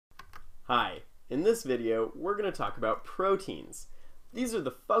Hi, in this video we're going to talk about proteins. These are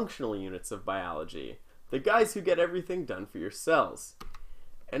the functional units of biology, the guys who get everything done for your cells.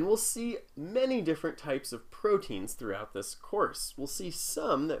 And we'll see many different types of proteins throughout this course. We'll see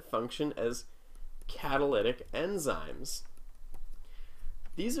some that function as catalytic enzymes.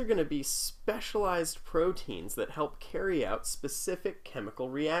 These are going to be specialized proteins that help carry out specific chemical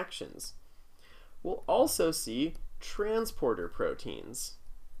reactions. We'll also see transporter proteins.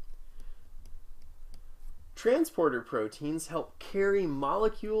 Transporter proteins help carry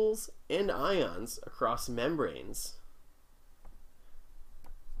molecules and ions across membranes.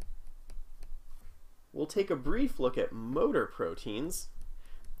 We'll take a brief look at motor proteins.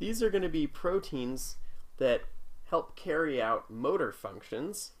 These are going to be proteins that help carry out motor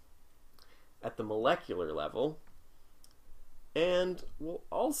functions at the molecular level. And we'll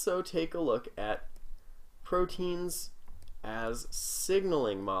also take a look at proteins as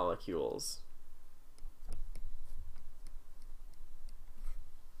signaling molecules.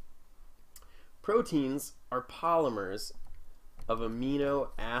 Proteins are polymers of amino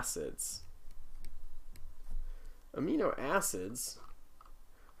acids. Amino acids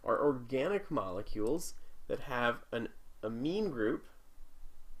are organic molecules that have an amine group,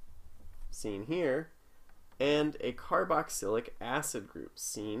 seen here, and a carboxylic acid group,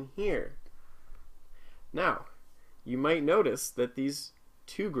 seen here. Now, you might notice that these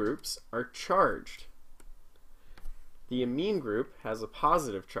two groups are charged. The amine group has a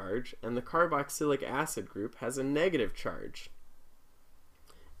positive charge, and the carboxylic acid group has a negative charge.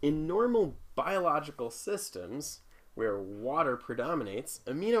 In normal biological systems, where water predominates,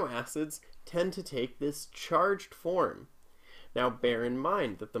 amino acids tend to take this charged form. Now bear in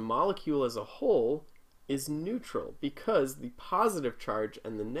mind that the molecule as a whole is neutral because the positive charge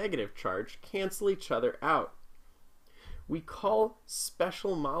and the negative charge cancel each other out. We call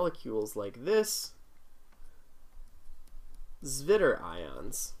special molecules like this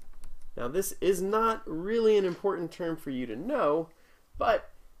Zwitter-ions. Now this is not really an important term for you to know, but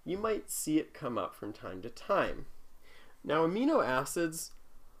you might see it come up from time to time. Now amino acids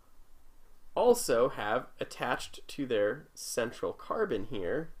also have attached to their central carbon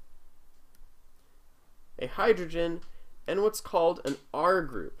here a hydrogen and what's called an R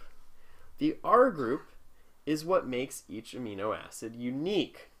group. The R group is what makes each amino acid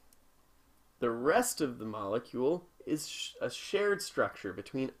unique. The rest of the molecule is a shared structure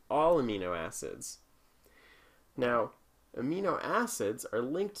between all amino acids. Now, amino acids are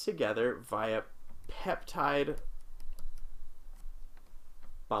linked together via peptide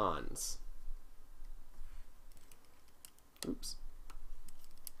bonds.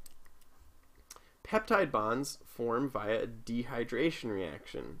 Peptide bonds form via a dehydration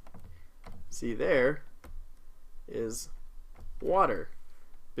reaction. See, there is water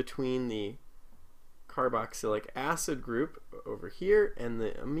between the carboxylic acid group over here and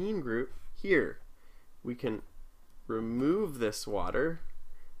the amine group here. We can remove this water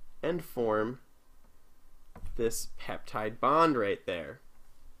and form this peptide bond right there.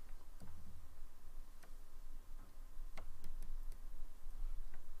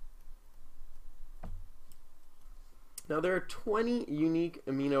 Now there are 20 unique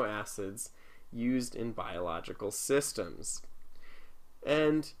amino acids used in biological systems.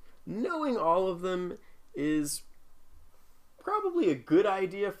 And knowing all of them is probably a good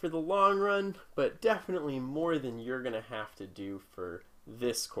idea for the long run, but definitely more than you're going to have to do for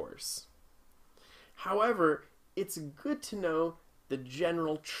this course. However, it's good to know the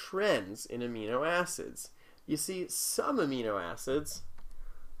general trends in amino acids. You see, some amino acids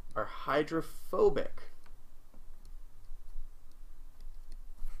are hydrophobic.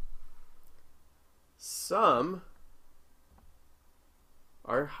 Some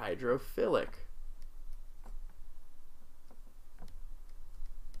are hydrophilic.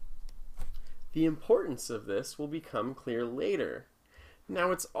 The importance of this will become clear later.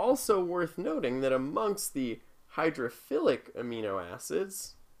 Now it's also worth noting that amongst the hydrophilic amino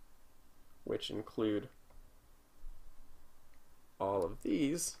acids, which include all of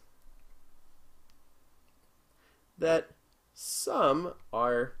these, that some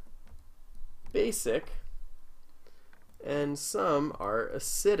are basic and some are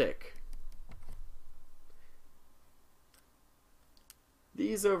acidic.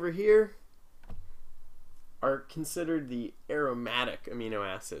 These over here are considered the aromatic amino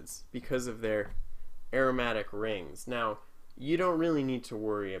acids because of their aromatic rings. Now, you don't really need to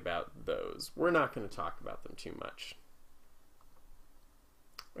worry about those. We're not going to talk about them too much.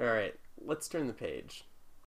 Alright, let's turn the page.